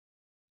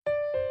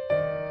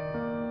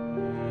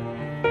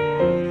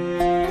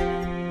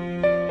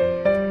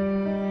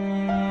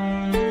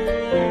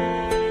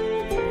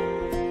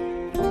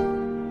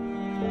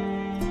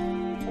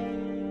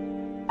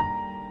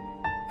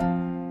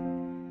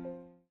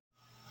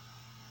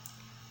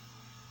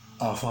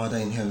Our Father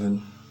in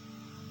heaven,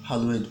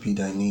 hallowed be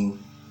thy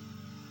name.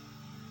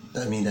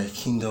 That may thy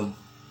kingdom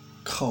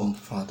come,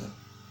 Father.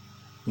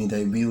 May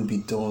thy will be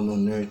done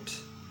on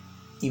earth,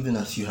 even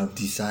as you have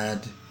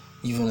desired,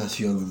 even as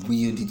you have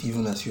willed it,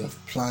 even as you have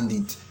planned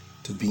it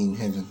to be in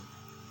heaven.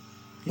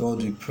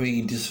 Lord, we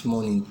pray this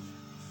morning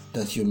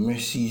that your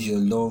mercies, your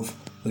love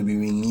will be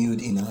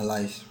renewed in our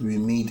lives, will be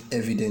made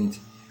evident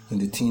in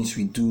the things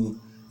we do,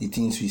 the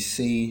things we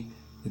say,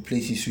 the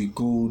places we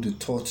go, the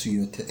thoughts we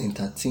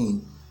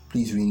entertain.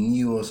 Please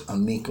renew us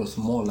and make us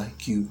more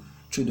like you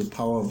through the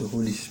power of the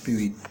Holy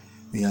Spirit.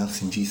 We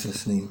ask in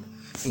Jesus' name.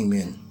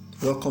 Amen.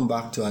 Welcome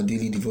back to our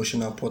daily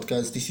devotional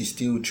podcast. This is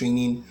still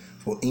Training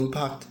for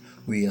Impact.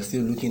 We are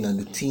still looking at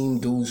the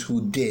theme, Those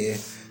Who Dare,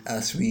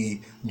 as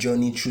we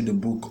journey through the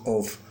book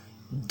of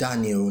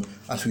Daniel,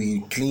 as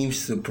we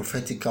glimpse the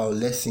prophetical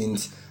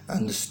lessons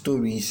and the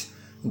stories,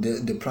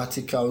 the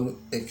practical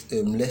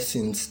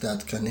lessons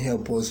that can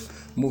help us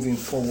moving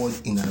forward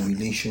in our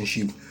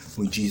relationship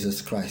with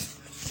Jesus Christ.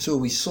 So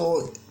we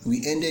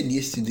ended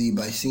yesterday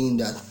by saying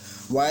that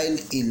while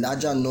a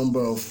larger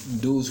number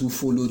of those who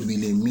followed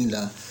William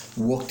Miller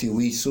walked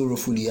away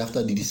sorrowfully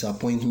after the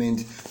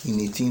disappointment in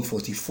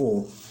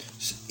 1844,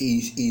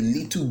 a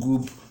little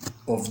group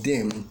of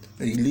them,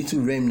 a little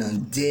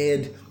remnant,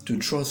 dared to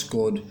trust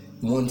God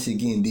once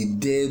again. They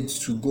dared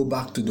to go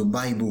back to the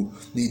Bible.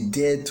 They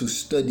dared to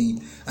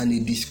study, and they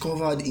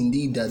discovered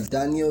indeed that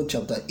Daniel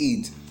chapter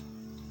 8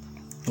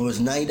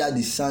 was neither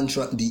the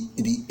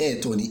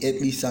earth or the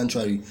earthly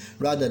sanctuary,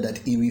 rather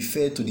that it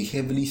referred to the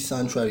heavenly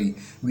sanctuary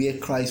where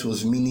Christ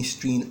was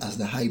ministering as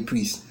the high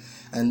priest.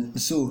 And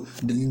so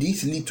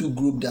this little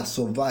group that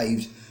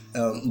survived,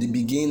 they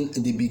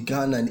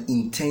began an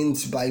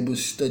intense Bible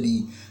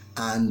study,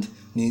 and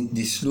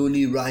they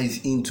slowly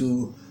rise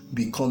into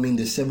becoming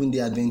the Seventh-day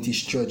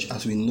Adventist Church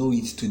as we know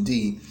it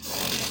today,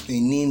 a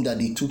name that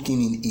they took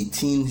in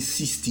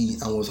 1860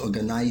 and was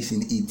organized in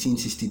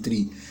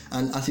 1863.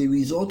 And as a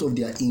result of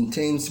their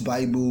intense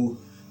Bible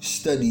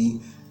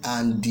study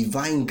and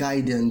divine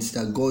guidance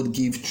that God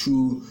gave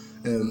through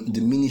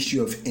the ministry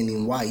of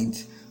Ellen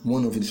White,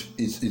 one of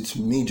its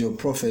major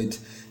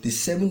prophets, the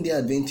Seventh-day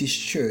Adventist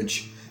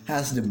Church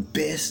has the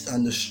best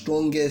and the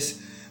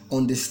strongest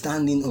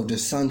understanding of the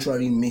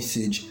sanctuary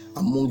message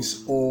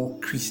amongst all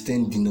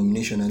Christian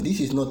denominations. And this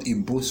is not a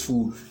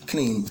boastful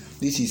claim.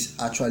 This is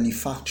actually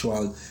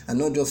factual, and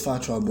not just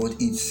factual, but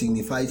it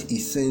signifies a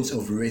sense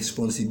of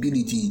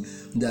responsibility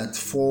that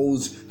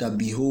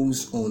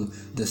behoves on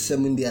the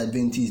Seventh-day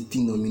Adventist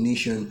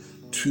denomination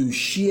to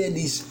share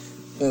this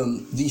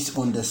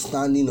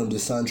understanding of the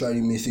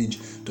sanctuary message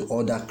to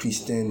other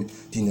Christian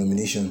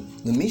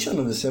denominations. The mission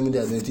of the Seventh-day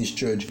Adventist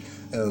Church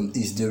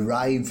is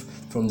derived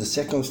from the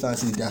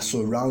circumstances that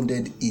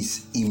surrounded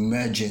its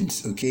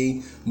emergence.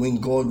 Okay,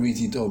 when God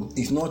raised it up,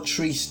 it's not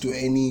traced to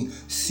any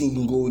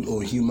single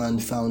or human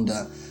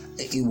founder.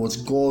 It was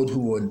God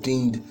who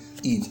ordained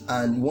it,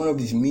 and one of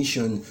his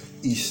mission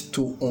is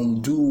to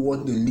undo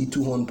what the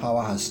little horn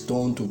power has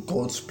done to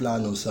God's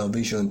plan of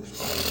salvation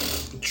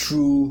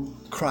through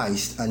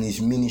Christ and his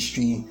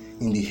ministry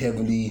in the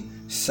heavenly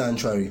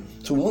sanctuary.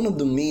 So one of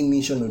the main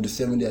missions of the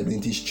Seventh-day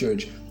Adventist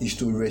Church is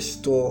to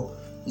restore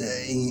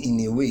in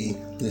a way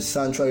the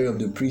sanctuary of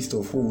the priest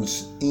of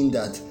hosts, in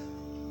that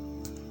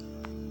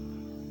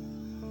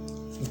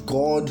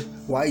God,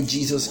 while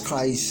Jesus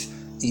Christ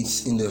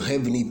is in the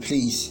heavenly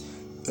place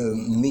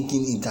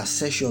making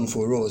intercession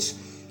for us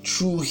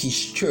through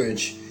his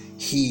church,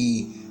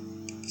 he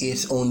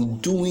is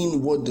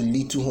undoing what the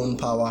little horn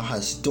power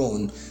has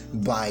done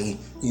by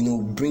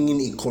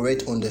bringing a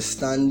correct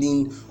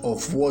understanding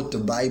of what the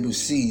Bible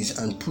says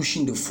and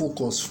pushing the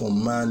focus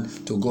from man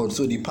to God.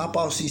 So the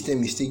papal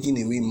system is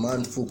taking away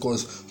man's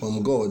focus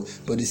from God,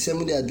 but the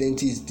Seventh-day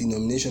Adventist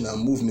denomination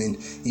and movement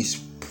is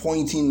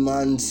pointing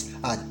man's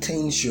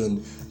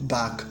attention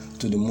back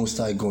to the Most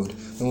High God.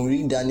 When we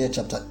read Daniel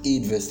chapter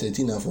 8 verse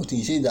 13 and 14,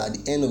 it says that at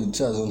the end of the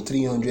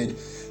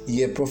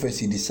 2300-year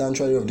prophecy, the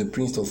sanctuary of the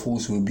Prince of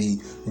Hosts will be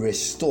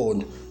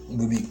restored,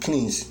 will be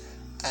cleansed,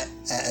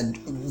 and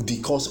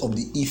because of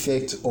the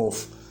effect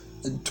of,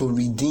 to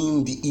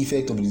redeem the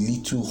effect of the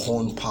little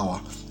horn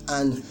power.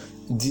 And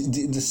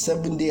the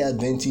Seventh-day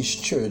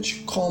Adventist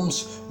Church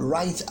comes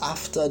right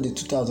after the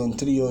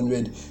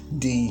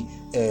 2300-day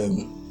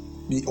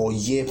or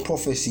year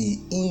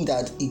prophecy, in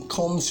that it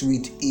comes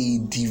with a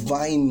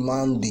divine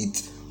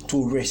mandate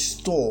to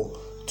restore,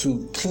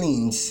 to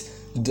cleanse,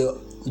 to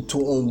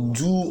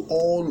undo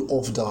all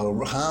of the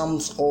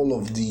harms, all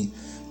of the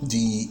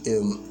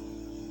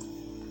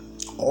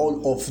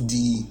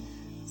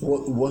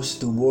what was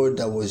the word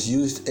that was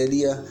used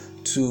earlier,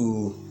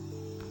 to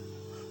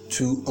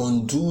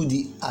undo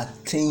the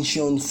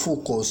attention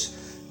focus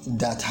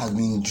that has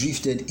been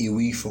drifted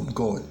away from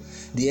God.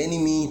 The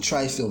enemy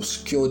tries to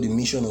obscure the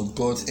mission of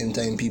God's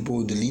end-time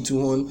people, the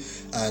little horn,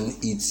 and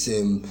its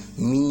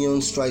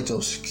minions try to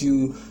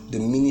obscure the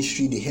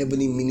ministry, the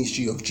heavenly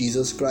ministry of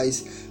Jesus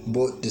Christ.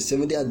 But the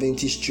Seventh-day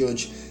Adventist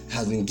Church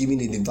has been given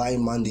a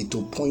divine mandate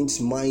to point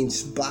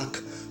minds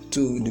back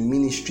to the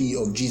ministry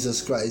of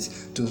Jesus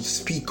Christ to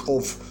speak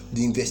of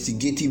the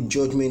investigative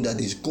judgment that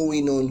is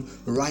going on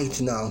right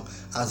now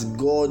as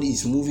God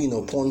is moving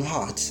upon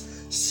hearts,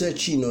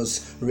 searching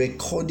us,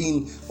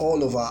 recording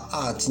all of our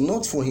hearts,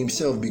 not for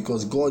himself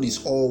because God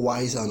is all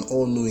wise and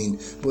all knowing,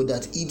 but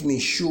that it may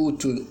show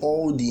to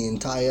all the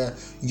entire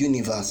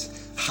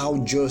universe how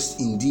just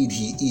indeed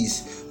he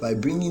is, by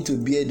bringing to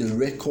bear the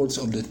records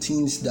of the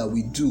things that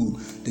we do,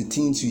 the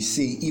things we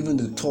say, even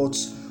the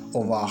thoughts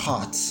of our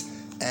hearts,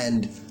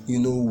 and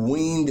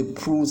weighing the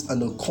pros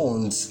and the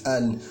cons,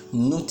 and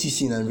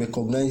noticing and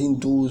recognizing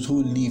those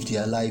who live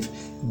their life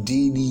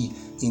daily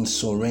in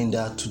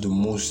surrender to the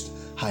Most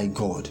High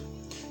God.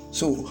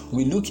 So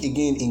we look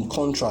again in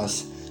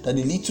contrast that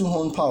the little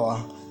horn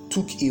power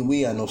took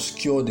away and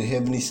obscured the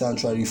heavenly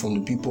sanctuary from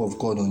the people of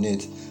God on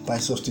earth by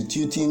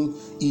substituting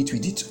it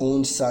with its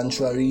own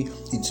sanctuary,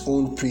 its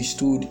own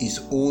priesthood,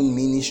 its own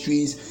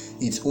ministries.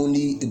 It's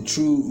only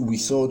we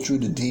saw through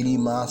the daily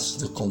mass,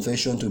 the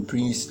confession to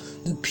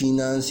priest, the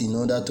penance in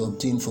order to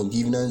obtain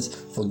forgiveness,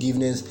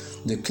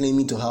 the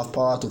claiming to have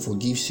power to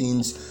forgive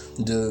sins,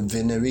 the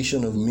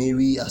veneration of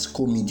Mary as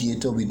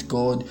co-mediator with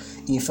God,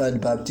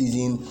 infant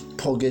baptism,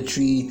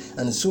 purgatory,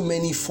 and so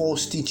many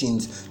false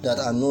teachings that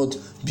are not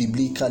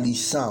biblically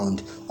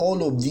sound.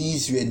 All of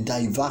these were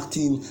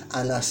diverting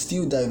and are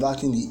still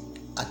diverting the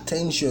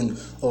attention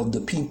of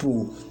the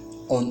people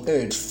on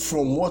earth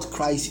from what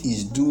Christ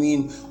is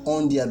doing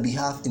on their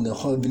behalf in the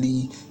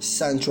heavenly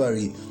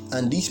sanctuary.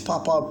 And this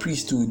papal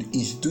priesthood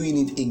is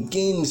doing it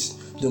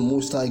against the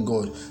Most High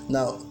God.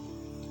 Now,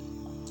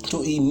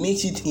 so it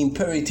makes it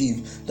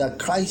imperative that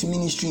Christ's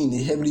ministry in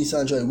the heavenly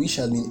sanctuary, which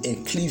has been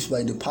eclipsed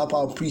by the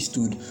papal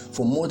priesthood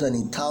for more than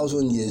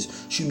 1,000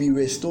 years, should be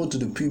restored to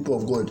the people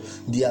of God.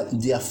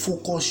 Their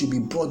focus should be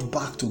brought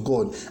back to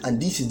God.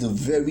 And this is the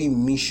very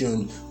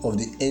mission of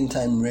the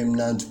end-time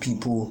remnant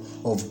people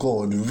of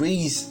God,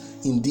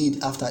 raised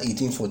indeed after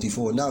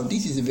 1844. Now,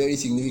 this is a very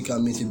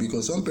significant message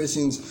because some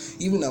persons,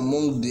 even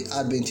among the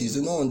Adventists,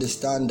 do not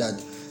understand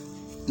that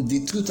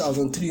the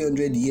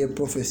 2,300-year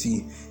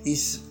prophecy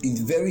is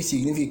very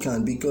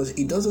significant because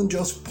it doesn't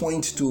just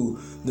point to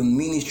the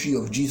ministry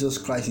of Jesus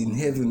Christ in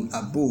heaven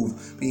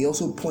above, but it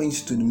also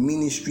points to the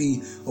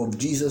ministry of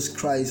Jesus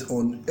Christ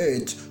on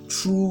earth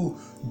through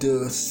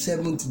the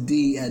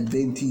Seventh-day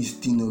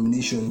Adventist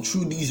denomination,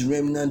 through these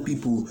remnant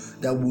people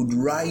that would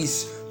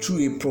rise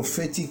through a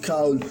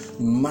prophetical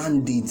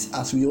mandate,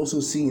 as we also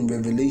see in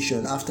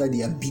Revelation after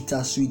their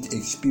bittersweet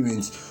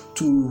experience,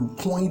 to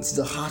point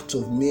the hearts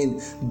of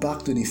men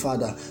back to the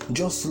Father.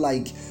 Just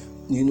like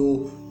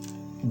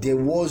there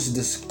was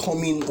this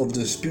coming of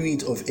the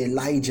spirit of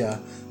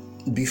Elijah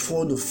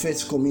before the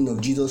first coming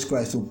of Jesus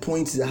Christ, to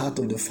point the heart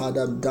of the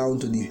Father down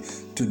to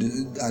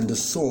the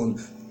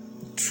Son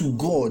to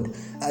God,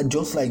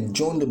 just like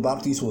John the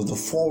Baptist was the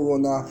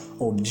forerunner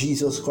of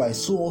Jesus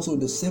Christ, so also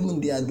the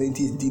Seventh-day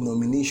Adventist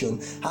denomination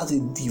has a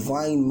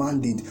divine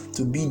mandate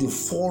to be the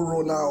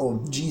forerunner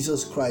of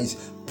Jesus Christ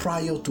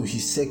prior to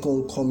his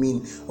second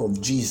coming,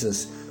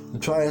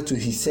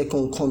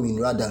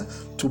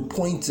 to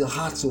point the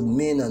hearts of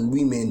men and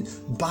women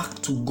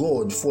back to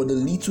God. For the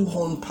little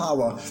horn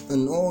power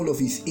and all of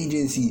his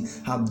agency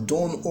have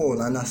done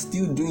all and are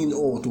still doing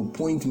all to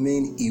point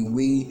men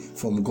away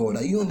from God.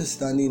 Are you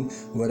understanding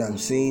what I'm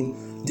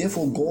saying?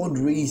 Therefore, God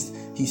raised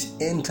his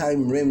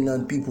end-time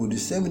remnant people, the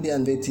Seventh-day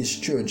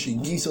Adventist Church.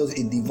 It gives us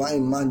a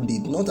divine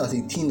mandate, not as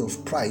a thing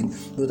of pride,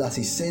 but as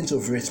a sense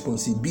of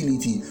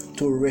responsibility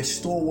to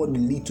restore what the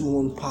little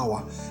horn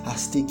power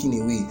has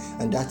taken away,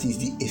 and that is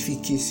the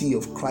efficacy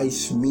of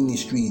Christ's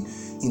ministry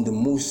in the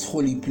most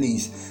holy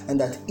place, and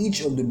that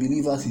each of the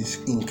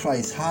believers in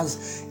Christ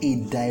has a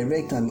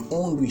direct and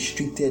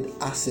unrestricted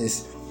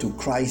access to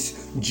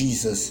Christ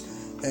Jesus.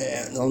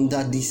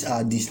 Under this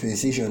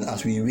dispensation,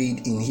 as we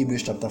read in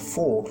Hebrews chapter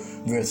 4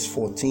 verse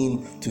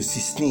 14 to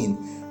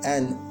 16,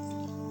 and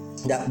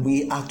that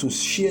we are to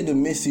share the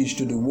message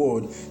to the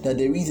world that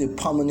there is a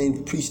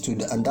permanent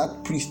priesthood, and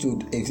that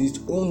priesthood exists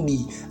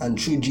only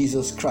and through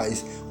Jesus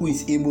Christ, who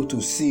is able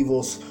to save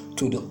us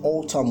to the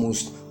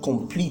uttermost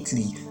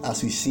completely,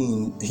 as we see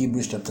in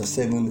Hebrews chapter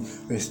 7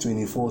 verse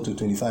 24 to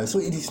 25. So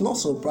it is not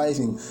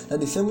surprising that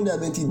the Seventh-day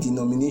Adventist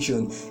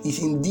denomination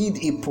is indeed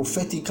a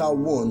prophetical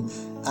one,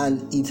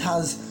 and it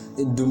has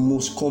the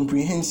most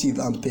comprehensive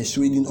and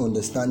persuading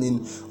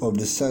understanding of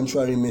the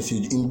sanctuary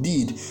message,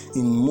 indeed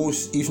in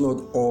most, if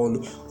not all,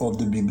 of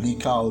the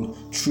biblical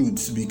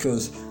truths,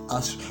 because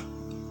as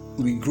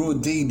we grow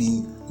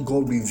daily,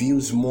 God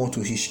reveals more to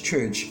his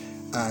church,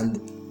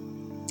 and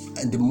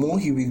the more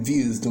he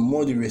reveals, the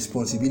more the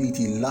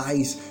responsibility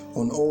lies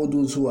on all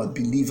those who are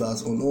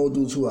believers, on all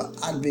those who are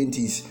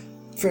Adventists,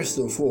 first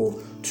of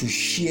all, to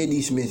share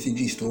these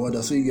messages to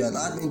others. So if you're an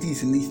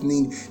Adventist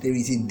listening, there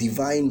is a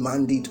divine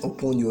mandate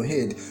upon your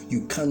head.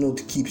 You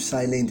cannot keep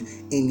silent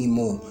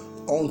anymore.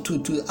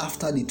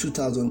 after the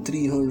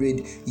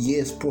 2,300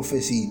 years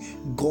prophecy,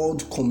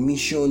 God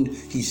commissioned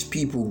his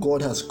people.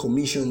 God has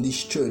commissioned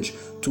this church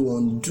to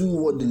undo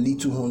what the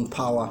little horn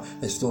power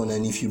has done.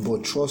 And if you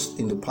but trust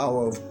in the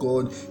power of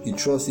God, you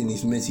trust in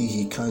his mercy,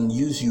 he can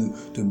use you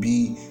to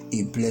be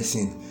a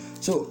blessing.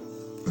 So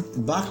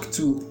back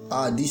to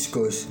our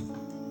discourse,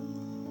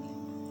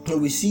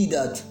 we see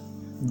that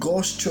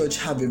God's church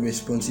have a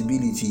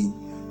responsibility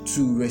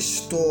to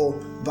restore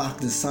back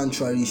the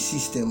sanctuary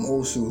system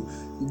also,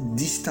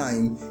 this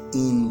time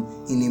in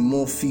a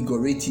more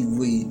figurative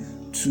way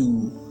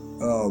to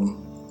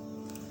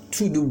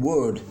the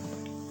word.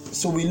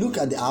 So we look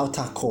at the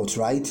outer court,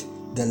 right?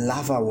 The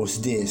laver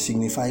was there,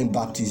 signifying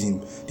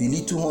baptism. The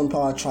little horn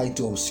power tried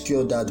to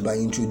obscure that by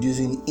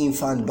introducing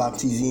infant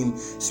baptism,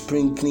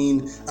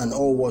 sprinkling, and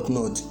all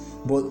whatnot.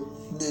 But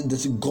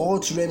the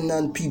God's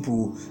remnant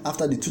people,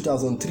 after the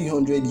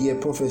 2,300 year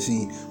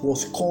prophecy,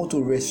 was called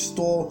to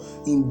restore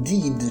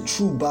indeed the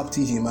true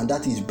baptism, and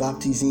that is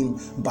baptism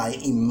by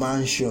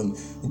immersion,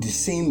 the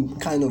same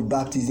kind of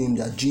baptism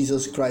that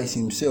Jesus Christ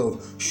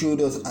himself showed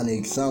us an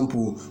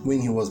example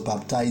when he was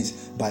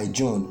baptized by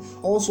John.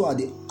 Also at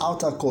the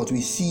outer court,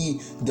 we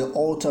see the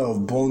altar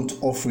of burnt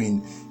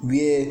offering,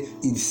 where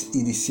it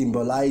is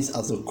symbolized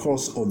as the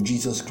cross of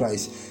Jesus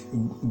Christ,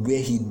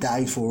 where he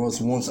died for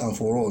us once and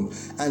for all.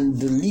 And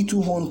the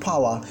little horn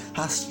power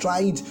has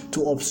tried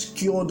to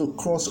obscure the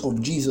cross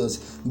of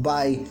Jesus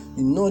by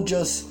not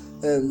just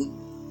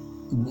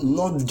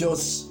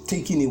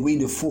taking away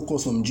the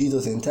focus on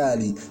Jesus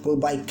entirely, but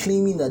by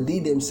claiming that they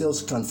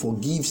themselves can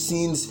forgive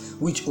sins,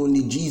 which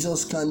only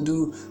Jesus can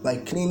do, by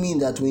claiming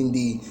that when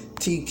they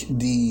take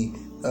the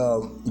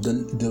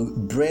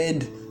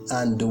bread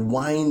and the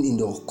wine in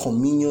the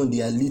communion,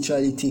 they are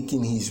literally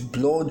taking his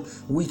blood,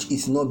 which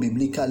is not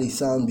biblically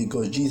sound,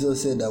 because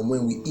Jesus said that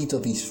when we eat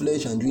of his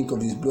flesh and drink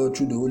of his blood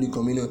through the Holy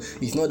Communion,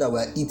 it's not that we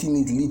are eating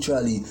it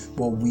literally,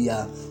 but we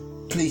are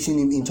placing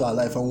him into our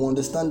life. And we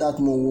understand that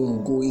more when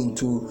we go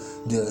into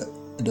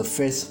the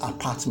first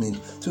apartment.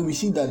 So we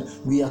see that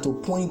we are to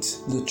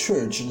point the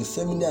church, the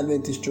Seventh-day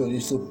Adventist Church,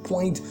 is to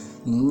point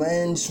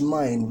man's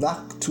mind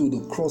back to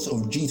the cross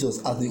of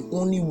Jesus as the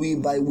only way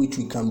by which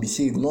we can be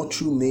saved, not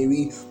through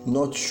Mary,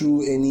 not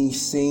through any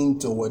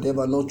saint or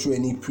whatever, not through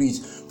any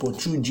priest, but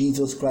through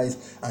Jesus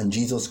Christ and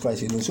Jesus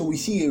Christ alone. So we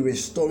see a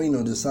restoring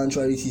of the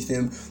sanctuary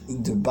system,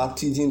 the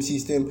baptism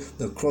system,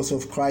 the cross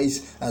of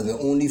Christ as the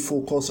only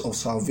focus of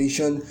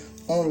salvation.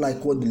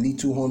 Unlike what the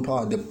little horn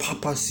power, the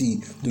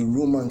papacy, the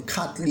Roman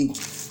Catholic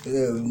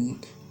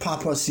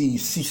papacy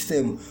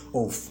system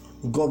of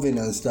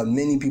governance that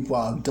many people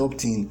are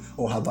adopting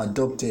or have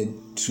adopted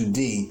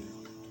today.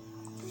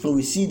 So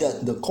we see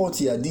that the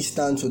courtyard, this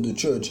stands for the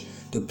church,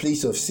 the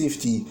place of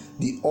safety,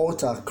 the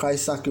altar,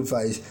 Christ's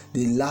sacrifice,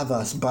 the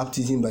lavers,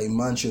 baptism by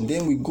immersion.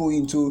 Then we go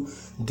into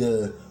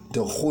the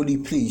holy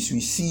place.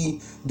 We see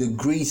the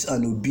grace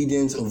and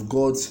obedience of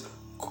God's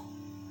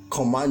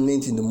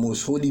commandment in the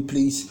most holy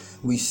place.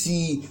 We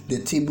see the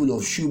table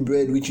of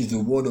shewbread, which is the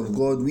word of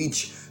God,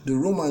 which the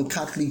Roman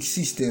Catholic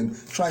system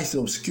tries to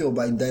obscure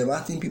by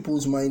diverting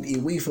people's mind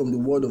away from the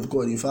word of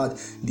God. In fact,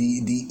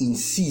 they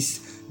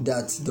insist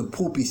that the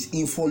Pope is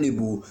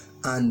infallible,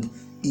 and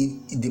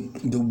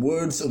the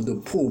words of the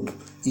Pope,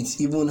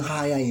 it's even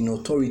higher in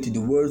authority.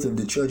 The words of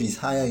the church is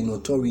higher in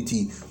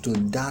authority to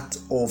that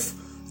of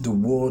the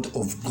word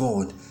of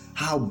God.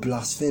 How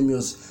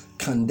blasphemous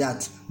can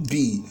that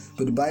be?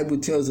 But the Bible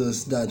tells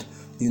us that,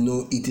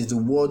 it is the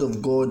word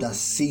of God that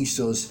saves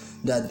us,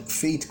 that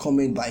faith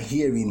cometh by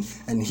hearing,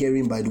 and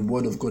hearing by the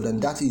word of God.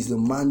 And that is the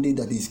mandate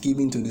that is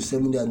given to the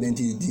Seventh-day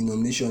Adventist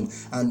denomination,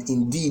 and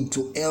indeed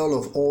to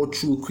all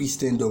true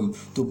Christendom,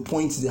 to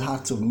point the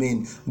hearts of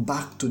men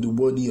back to the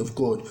word of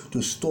God,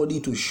 to study,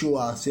 to show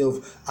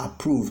ourselves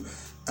approved,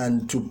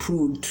 and to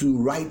prove, to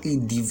rightly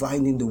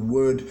dividing the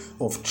word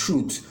of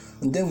truth.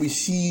 And then we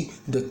see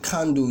the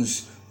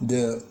candles,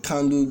 the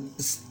candle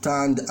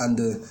stand, and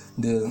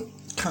the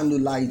candle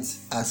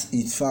lights as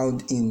it's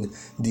found in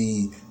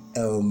the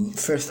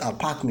first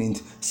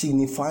apartment,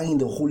 signifying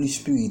the Holy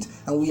Spirit.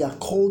 And we are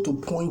called to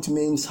point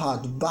men's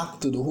heart back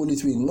to the Holy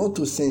Spirit, not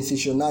to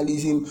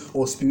sensationalism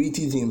or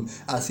spiritism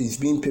as is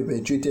being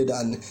perpetrated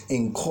and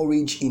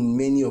encouraged in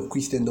many of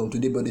Christendom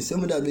today. But the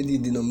Seventh-day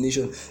Adventist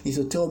denomination is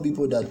to tell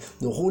people that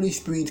the Holy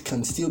Spirit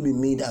can still be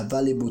made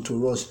available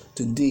to us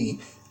today,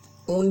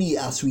 only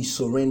as we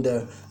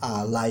surrender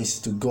our lives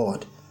to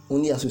God.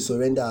 Only as we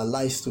surrender our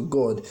lives to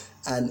God,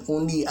 and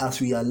only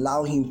as we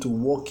allow him to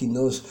work in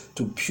us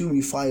to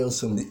purify us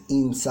from the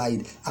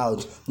inside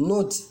out,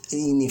 not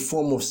in a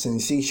form of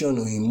sensation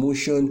or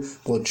emotion,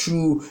 but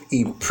through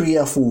a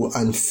prayerful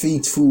and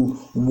faithful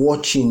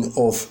watching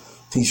of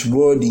his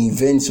word, the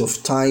events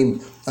of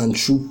time, and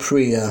through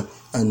prayer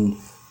and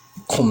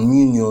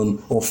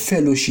communion or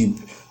fellowship,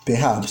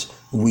 perhaps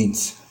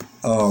with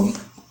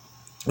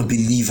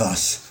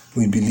believers.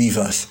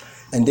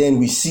 And then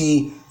we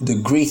see the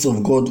grace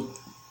of God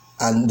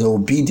and the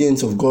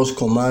obedience of God's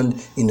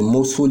command in the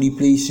most holy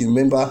place.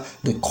 Remember,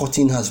 the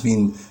curtain has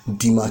been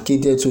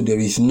demarcated, so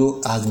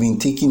has been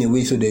taken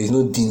away, so there is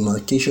no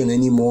demarcation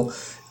anymore.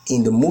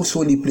 In the most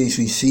holy place,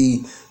 we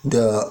see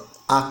the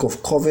Ark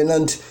of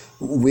Covenant,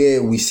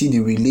 where we see the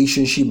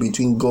relationship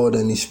between God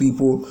and his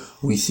people.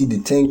 We see the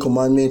 10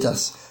 Commandments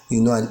as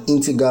an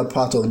integral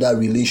part of that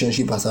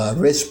relationship, as our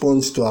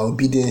response to our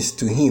obedience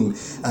to him.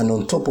 And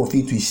on top of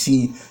it, we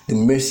see the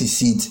mercy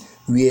seat,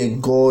 where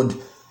God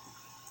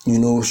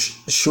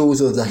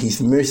shows us that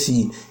his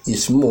mercy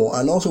is more.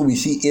 And also we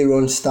see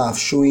Aaron's staff,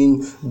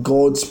 showing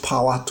God's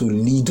power to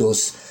lead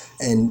us.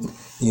 And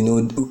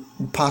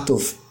part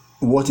of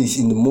what is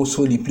in the most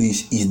holy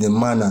place is the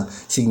manna,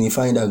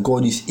 signifying that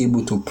God is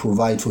able to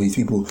provide for his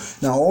people.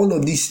 Now, all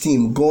of these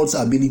things, God's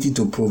ability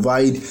to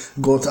provide,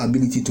 God's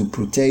ability to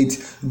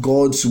protect,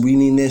 God's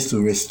willingness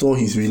to restore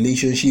his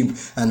relationship,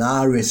 and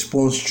our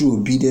response through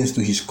obedience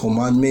to his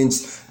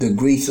commandments, the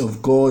grace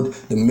of God,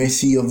 the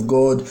mercy of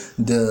God,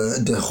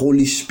 the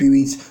Holy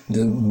Spirit,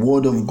 the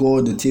word of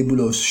God, the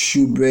table of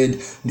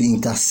shewbread, the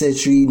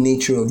intercessory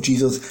nature of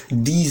Jesus.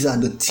 These are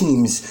the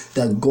themes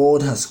that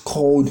God has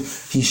called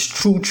his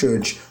true church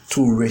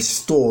to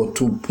restore,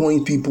 to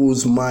point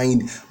people's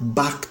mind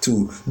back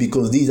to,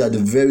 because these are the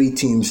very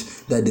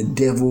themes that the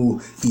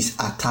devil is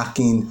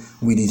attacking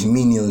with his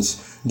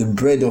minions. The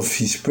bread of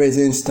his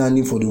presence,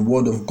 standing for the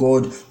word of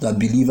God that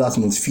believers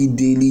must feed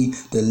daily.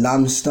 The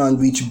lampstand,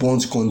 which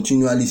burns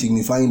continually,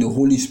 signifying the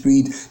Holy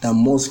Spirit that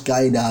must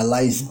guide our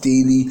lives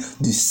daily.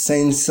 The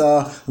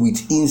censer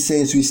with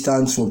incense, which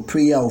stands for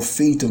prayer of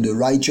faith of the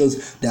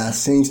righteous that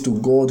ascends to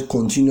God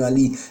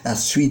continually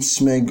as sweet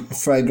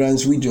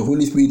fragrance, which the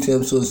Holy Spirit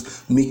helps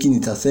us, making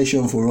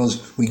intercession for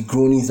us with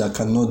groanings that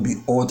cannot be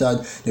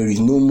uttered. There is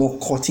no more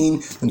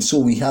cutting, and so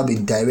we have a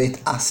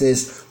direct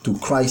access to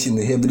Christ in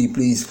the heavenly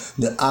place.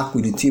 The ark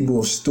with the table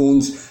of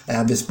stones. I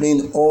have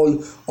explained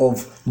all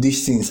of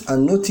these things,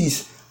 and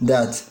notice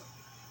that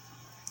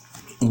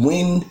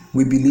when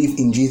we believe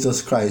in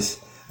Jesus Christ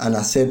and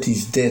accept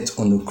his death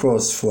on the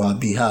cross for our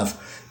behalf,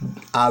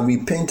 our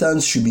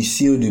repentance should be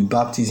sealed with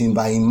baptism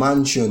by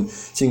immersion,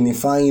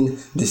 signifying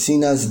the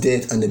sinner's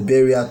death and the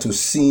burial to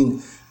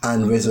sin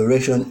and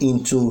resurrection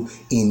into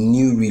a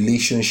new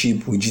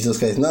relationship with Jesus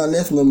Christ. Now,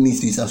 let's not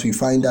miss this, as we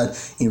find that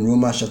in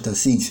Romans chapter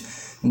 6.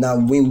 Now,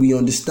 when we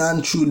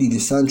understand truly the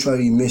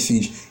sanctuary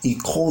message,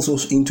 it calls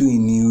us into a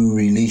new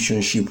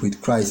relationship with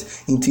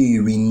Christ, into a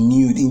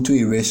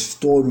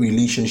restored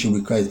relationship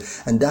with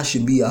Christ. And that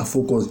should be our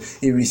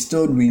focus, a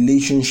restored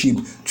relationship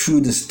through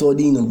the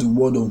studying of the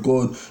word of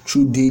God,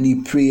 through daily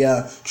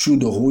prayer, through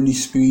the Holy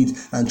Spirit,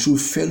 and through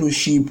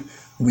fellowship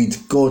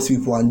with God's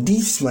people. And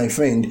this, my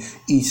friend,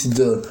 is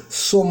the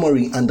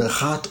summary and the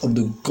heart of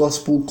the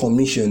gospel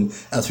commission,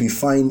 as we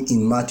find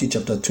in Matthew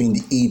chapter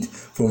 28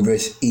 from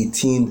verse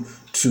 18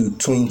 to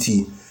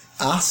 20.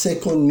 Our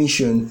second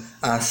mission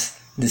as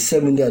the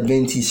Seventh-day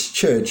Adventist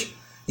Church,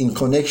 in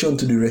connection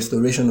to the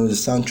restoration of the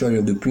sanctuary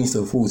of the Prince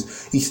of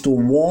Hosts, is to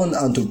warn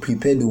and to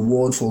prepare the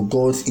world for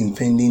God's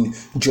impending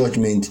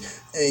judgment,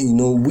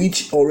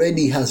 which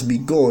already has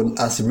begun,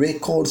 as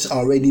records are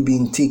already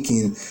being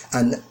taken,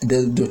 and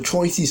the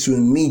choices we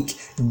make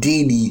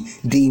daily,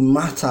 they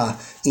matter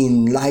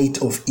in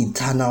light of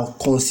eternal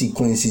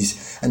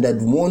consequences, and that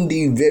one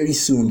day, very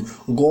soon,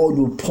 God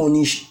will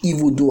punish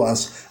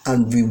evildoers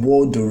and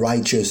reward the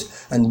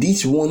righteous. And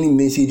this warning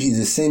message is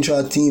the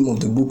central theme of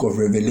the book of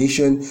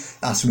Revelation,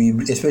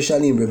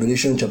 especially in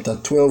Revelation chapter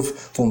 12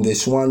 from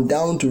verse 1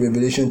 down to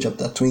Revelation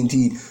chapter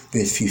 20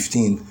 verse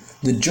 15.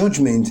 The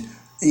judgment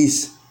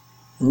is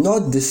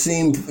not the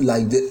same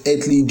like the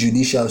earthly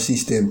judicial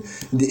system.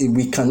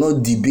 We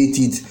cannot debate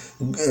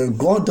it.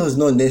 God does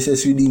not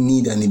necessarily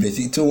need an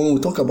investigation. So when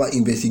we talk about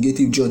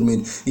investigative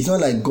judgment, it's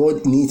not like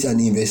God needs an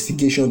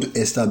investigation to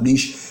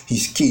establish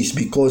his case,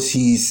 because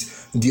he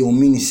is the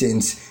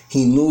omniscience.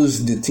 He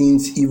knows the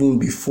things even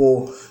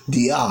before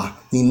they are.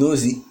 He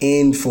knows the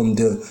end from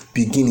the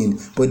beginning.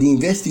 But the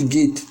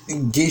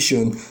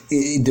investigation,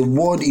 the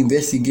word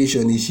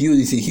investigation is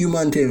used, it's a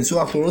human term.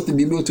 So for us to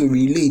be able to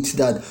relate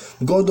that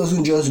God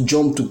doesn't just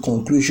jump to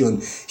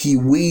conclusion. He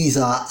weighs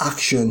our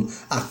action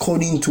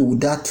according to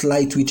that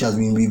light which has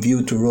been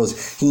revealed to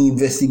us. He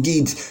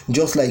investigates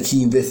just like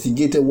he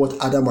investigated what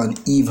Adam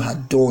and Eve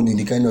had done in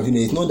the kind of thing.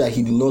 It's not that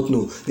he did not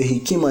know, but he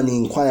came and he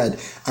inquired,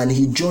 and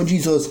he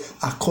judges us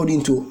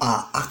according to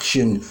our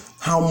action.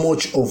 How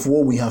much of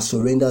what we have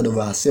surrendered of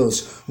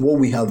ourselves, what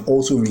we have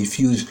also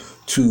refused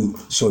to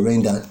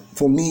surrender.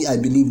 For me, I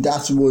believe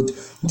that's what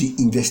the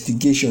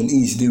investigation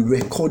is, the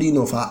recording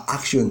of our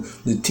action,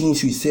 the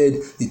things we said,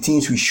 the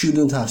things we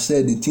shouldn't have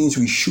said, the things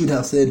we should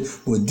have said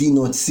but did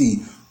not say.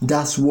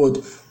 That's what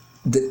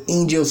the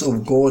angels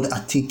of God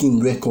are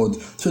taking record,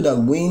 so that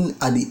when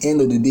at the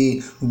end of the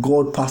day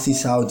God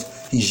passes out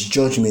his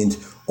judgment,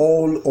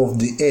 all of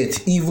the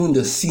earth, even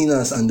the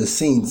sinners and the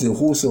saints, the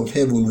hosts of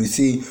heaven, will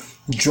say,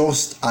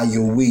 just are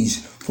your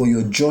ways, for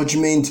your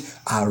judgment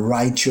are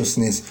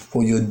righteousness,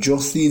 for your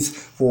justice,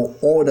 for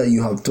all that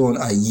you have done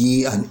are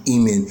yea and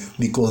amen.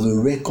 Because the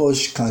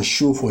records can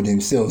show for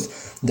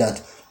themselves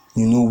that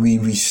we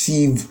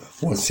receive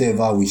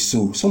whatever we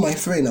sow. So my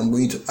friend, I'm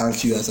going to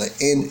ask you as I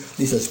end.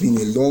 This has been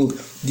a long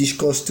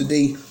discourse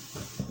today.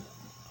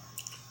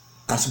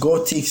 As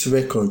God takes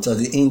records, as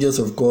the angels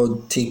of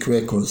God take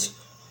records,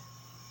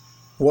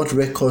 what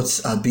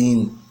records are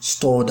being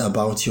stored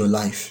about your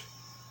life?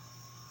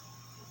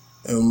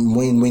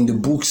 When the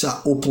books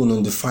are open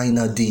on the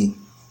final day,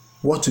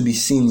 what will be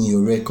seen in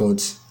your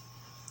records?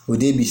 Will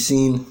they be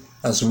seen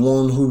as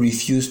one who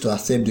refused to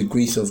accept the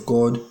grace of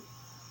God,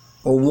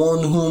 or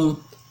one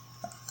whom,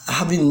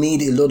 having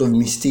made a lot of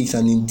mistakes,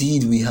 and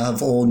indeed we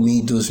have all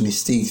made those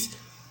mistakes,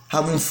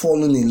 having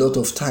fallen a lot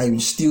of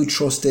times, still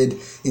trusted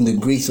in the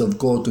grace of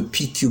God to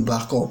pick you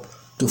back up,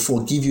 to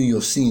forgive you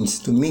your sins,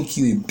 to make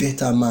you a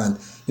better man,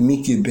 to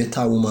make you a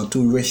better woman,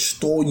 to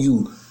restore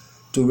you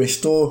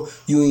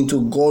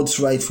into God's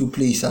rightful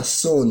place as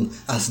son,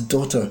 as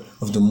daughter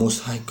of the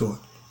Most High God?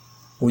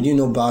 Would you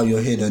not bow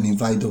your head and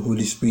invite the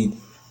Holy Spirit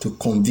to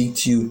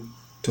convict you,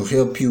 to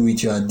help you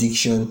with your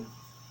addiction,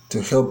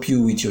 to help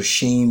you with your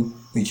shame,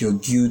 with your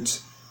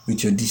guilt,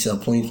 with your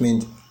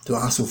disappointment, to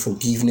ask for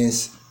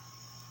forgiveness?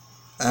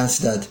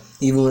 Ask that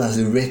even as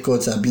the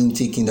records are being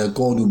taken, that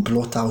God will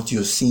blot out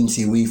your sins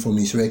away from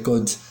his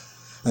records,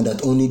 and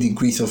that only the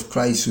grace of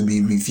Christ will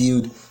be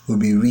revealed, will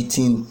be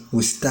written,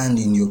 will stand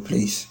in your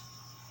place.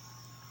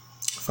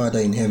 Father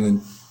in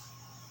heaven,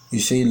 you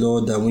say,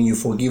 Lord, that when you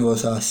forgive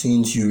us our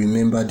sins, you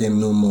remember them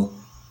no more.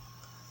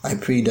 I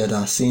pray that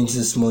our sins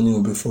this morning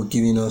will be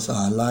forgiven us,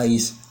 our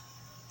lies,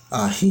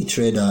 our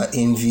hatred, our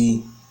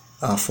envy,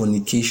 our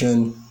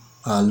fornication,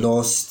 our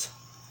lust.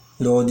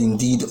 Lord,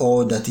 indeed,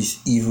 all that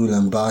is evil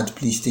and bad,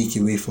 please take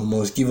away from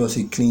us. Give us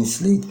a clean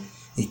slate,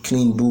 a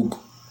clean book,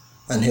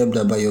 and help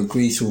that by your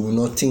grace we will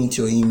not taint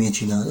your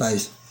image in our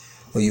lives,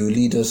 but you will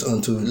lead us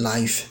unto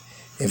life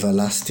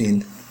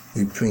everlasting.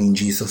 We pray in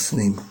Jesus'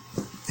 name.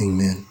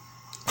 Amen.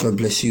 God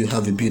bless you.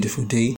 Have a beautiful day.